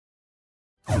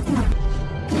Hey,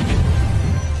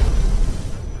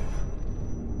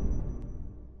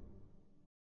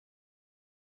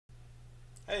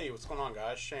 what's going on,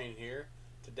 guys? Shane here.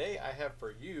 Today I have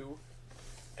for you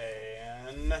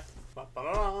an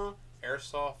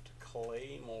Airsoft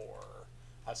Claymore.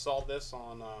 I saw this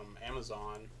on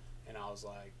Amazon and I was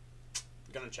like,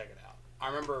 gonna check it out. I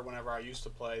remember whenever I used to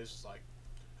play, this was like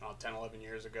 10, 11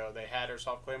 years ago, they had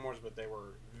Airsoft Claymores, but they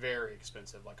were very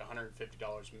expensive, like $150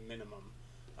 minimum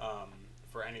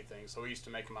for anything. So we used to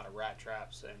make them out of rat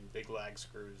traps and big lag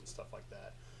screws and stuff like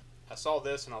that. I saw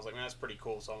this and I was like, man, that's pretty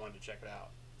cool, so I wanted to check it out.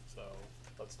 So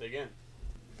let's dig in.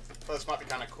 So this might be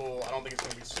kind of cool. I don't think it's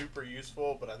going to be super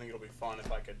useful, but I think it'll be fun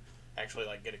if I could actually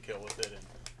like get a kill with it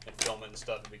and film it and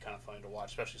stuff. It'd be kind of funny to watch,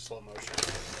 especially slow motion.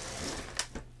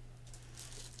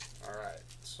 Alright,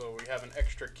 so we have an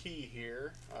extra key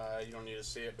here. You don't need to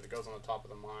see it, but it goes on the top of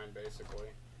the mine, basically.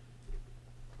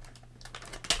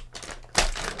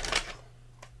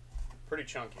 Pretty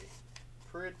chunky.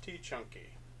 Pretty chunky.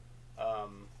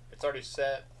 It's already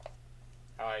set.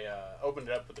 I opened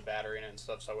it up with the battery in it and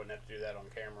stuff, so I wouldn't have to do that on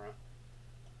camera.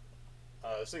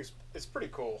 This thing's, it's pretty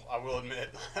cool, I will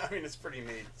admit. I mean, it's pretty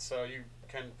neat. So you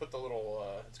can put the little,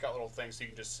 it's got little things so you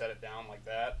can just set it down like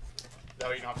that. That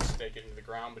way you don't have to stake it into the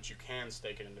ground, but you can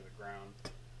stake it into the ground.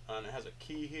 And it has a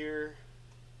key here.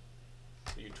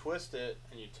 So you twist it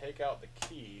and you take out the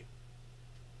key,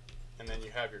 and then you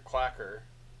have your clacker,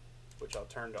 which I'll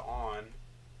turn to on.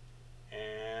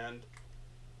 And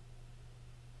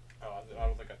oh, I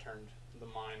don't think I turned the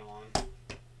mine on.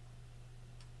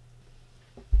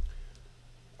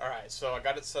 Alright, so I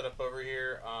got it set up over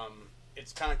here.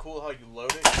 It's kind of cool how you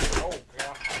load it. Oh,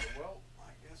 yeah. Well,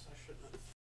 I guess I shouldn't have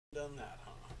done that,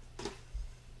 huh?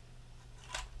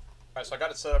 Alright, so I got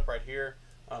it set up right here.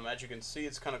 As you can see,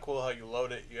 it's kind of cool how you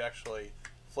load it. You actually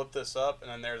flip this up,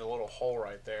 and then there's a little hole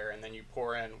right there, and then you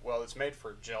pour in, well, it's made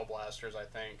for gel blasters, I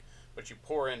think, but you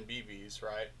pour in BBs,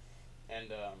 right?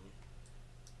 And,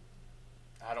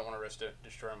 I don't want to risk it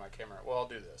destroying my camera. Well, I'll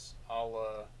do this.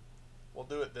 We'll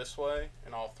do it this way,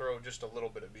 and I'll throw just a little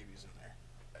bit of BBs in there.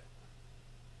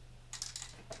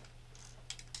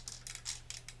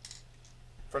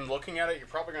 From looking at it, you're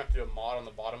probably going to have to do a mod on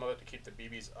the bottom of it to keep the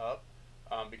BBs up,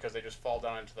 because they just fall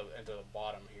down into the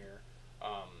bottom here.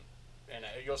 And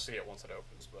you'll see it once it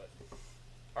opens. But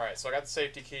all right, so I got the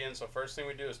safety key in. So first thing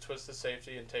we do is twist the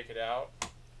safety and take it out.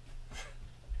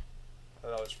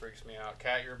 That always freaks me out.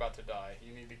 Cat, you're about to die.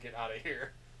 You need to get out of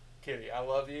here. Kitty, I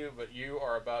love you, but you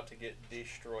are about to get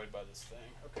destroyed by this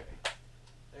thing. Okay,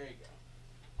 there you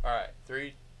go. All right,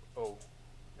 oh,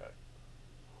 we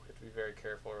have to be very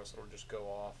careful or else it'll just go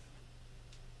off.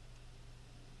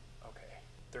 Okay,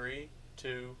 3,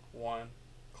 2, 1,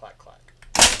 clack, clack.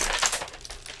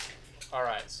 All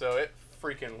right, so it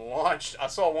freaking launched. I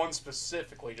saw one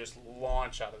specifically just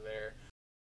launch out of there.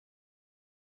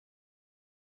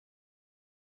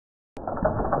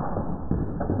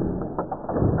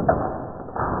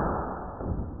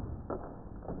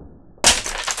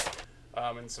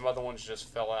 And some other ones just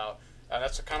fell out.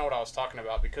 That's kind of what I was talking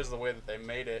about because of the way that they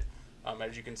made it.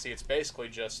 As you can see, it's basically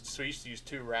just, so we used to use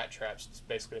 2 rat traps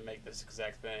basically to make this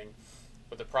exact thing.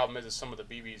 But the problem is some of the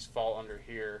BBs fall under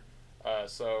here.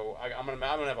 So I'm gonna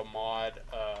have a mod.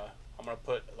 I'm gonna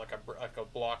put like a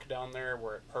block down there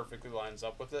where it perfectly lines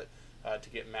up with it to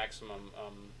get maximum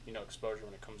exposure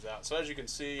when it comes out. So as you can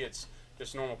see, it's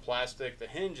just normal plastic. The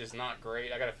hinge is not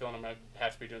great. I got a feeling I'm gonna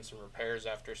have to be doing some repairs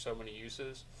after so many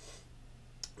uses.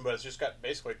 But it's just got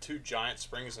basically 2 giant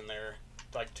springs in there,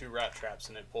 like 2 rat traps,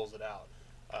 and it pulls it out.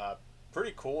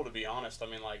 Pretty cool, to be honest. I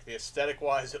mean, like, the aesthetic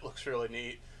wise, it looks really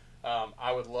neat.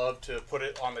 I would love to put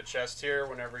it on the chest here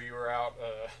whenever you were out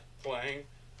playing.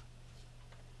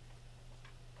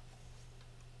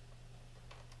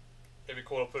 It'd be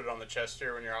cool to put it on the chest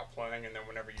here when you're out playing, and then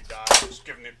whenever you die, just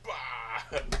giving it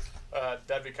bah!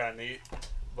 That'd be kind of neat.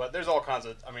 But there's all kinds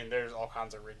of,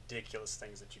 ridiculous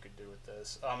things that you could do with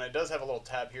this. It does have a little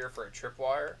tab here for a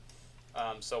tripwire.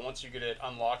 So once you get it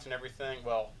unlocked and everything,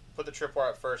 well, put the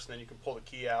tripwire up first, and then you can pull the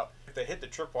key out. If they hit the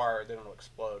tripwire, then it'll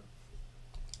explode.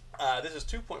 This is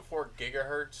 2.4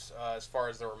 gigahertz as far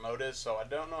as the remote is, so I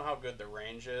don't know how good the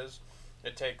range is.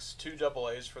 It takes 2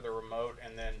 AA's for the remote,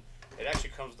 and then it actually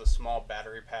comes with a small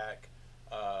battery pack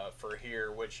for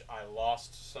here, which I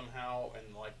lost somehow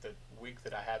in like the week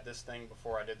that I had this thing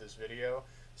before I did this video.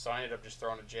 So I ended up just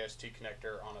throwing a JST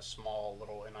connector on a small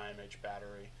little NIMH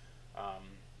battery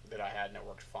that I had, and it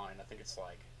worked fine. I think it's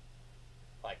like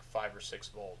 5 or 6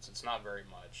 volts. It's not very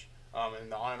much.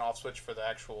 And the on and off switch for the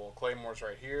actual Claymore's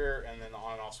right here, and then the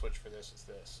on and off switch for this is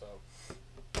this.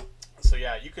 So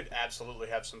yeah, you could absolutely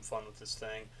have some fun with this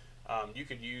thing. You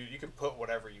could put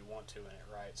whatever you want to in it,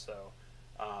 right? So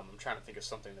I'm trying to think of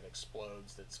something that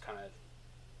explodes that's kind of,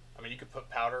 I mean, you could put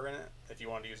powder in it if you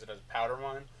wanted to use it as a powder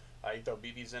mine. You throw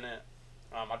BBs in it.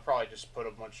 I'd probably just put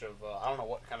a bunch of, I don't know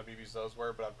what kind of BBs those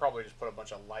were, but I'd probably just put a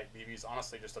bunch of light BBs.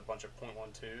 Honestly, just a bunch of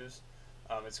 .12s.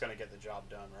 It's going to get the job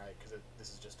done, right? Because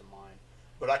this is just a mine.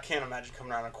 But I can't imagine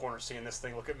coming around a corner seeing this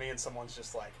thing look at me and someone's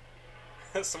just like,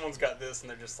 someone's got this and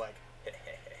they're just like, hey,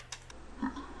 hey, hey.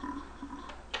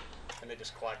 And they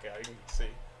just clack out. You can see.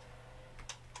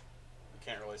 You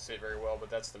can't really see it very well, but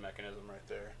that's the mechanism right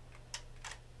there.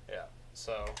 Yeah,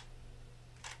 so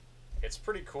it's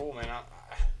pretty cool, man.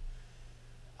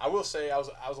 I will say I was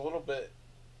a little bit.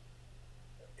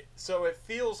 So it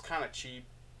feels kind of cheap,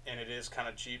 and it is kind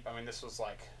of cheap. I mean, this was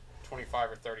like $25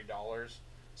 or $30.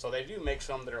 So they do make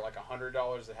some that are like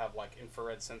 $100 that have like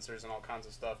infrared sensors and all kinds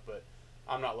of stuff, but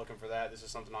I'm not looking for that. This is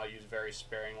something I'll use very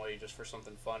sparingly, just for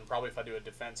something fun. Probably if I do a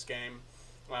defense game,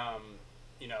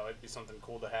 you know, it'd be something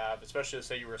cool to have. Especially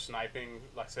say you were sniping,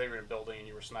 like say you were in a building and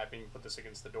you were sniping, put this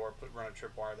against the door, run a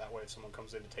tripwire. That way, if someone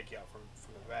comes in to take you out from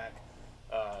the back,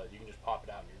 you can just pop it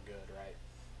out and you're good,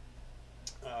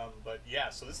 right? But yeah,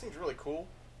 so this thing's really cool.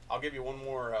 I'll give you one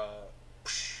more,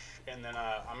 and then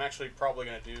I'm actually probably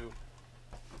gonna do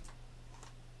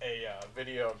a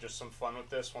video of just some fun with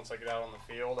this once I get out on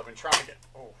the field. I've been trying to get,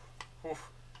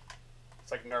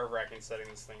 it's like nerve-wracking setting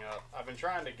this thing up. I've been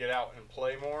trying to get out and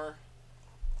play more,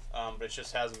 but it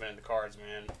just hasn't been in the cards,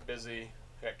 man. Busy,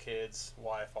 got kids,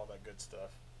 wife, all that good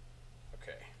stuff.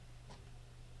 Okay.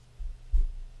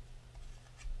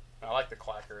 I like the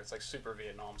clacker. It's like super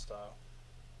Vietnam style.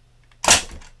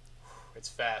 It's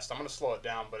fast. I'm going to slow it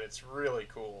down, but it's really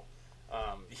cool.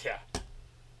 Yeah.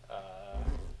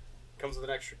 Comes with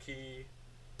an extra key.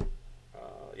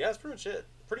 Yeah, that's pretty much it.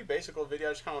 Pretty basic little video.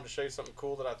 I just kind of wanted to show you something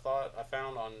cool that I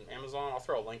found on Amazon. I'll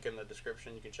throw a link in the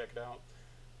description. You can check it out.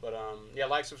 But yeah,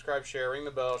 like, subscribe, share, ring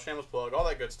the bell, shameless plug, all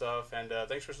that good stuff. And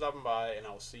thanks for stopping by, and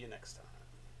I will see you next time.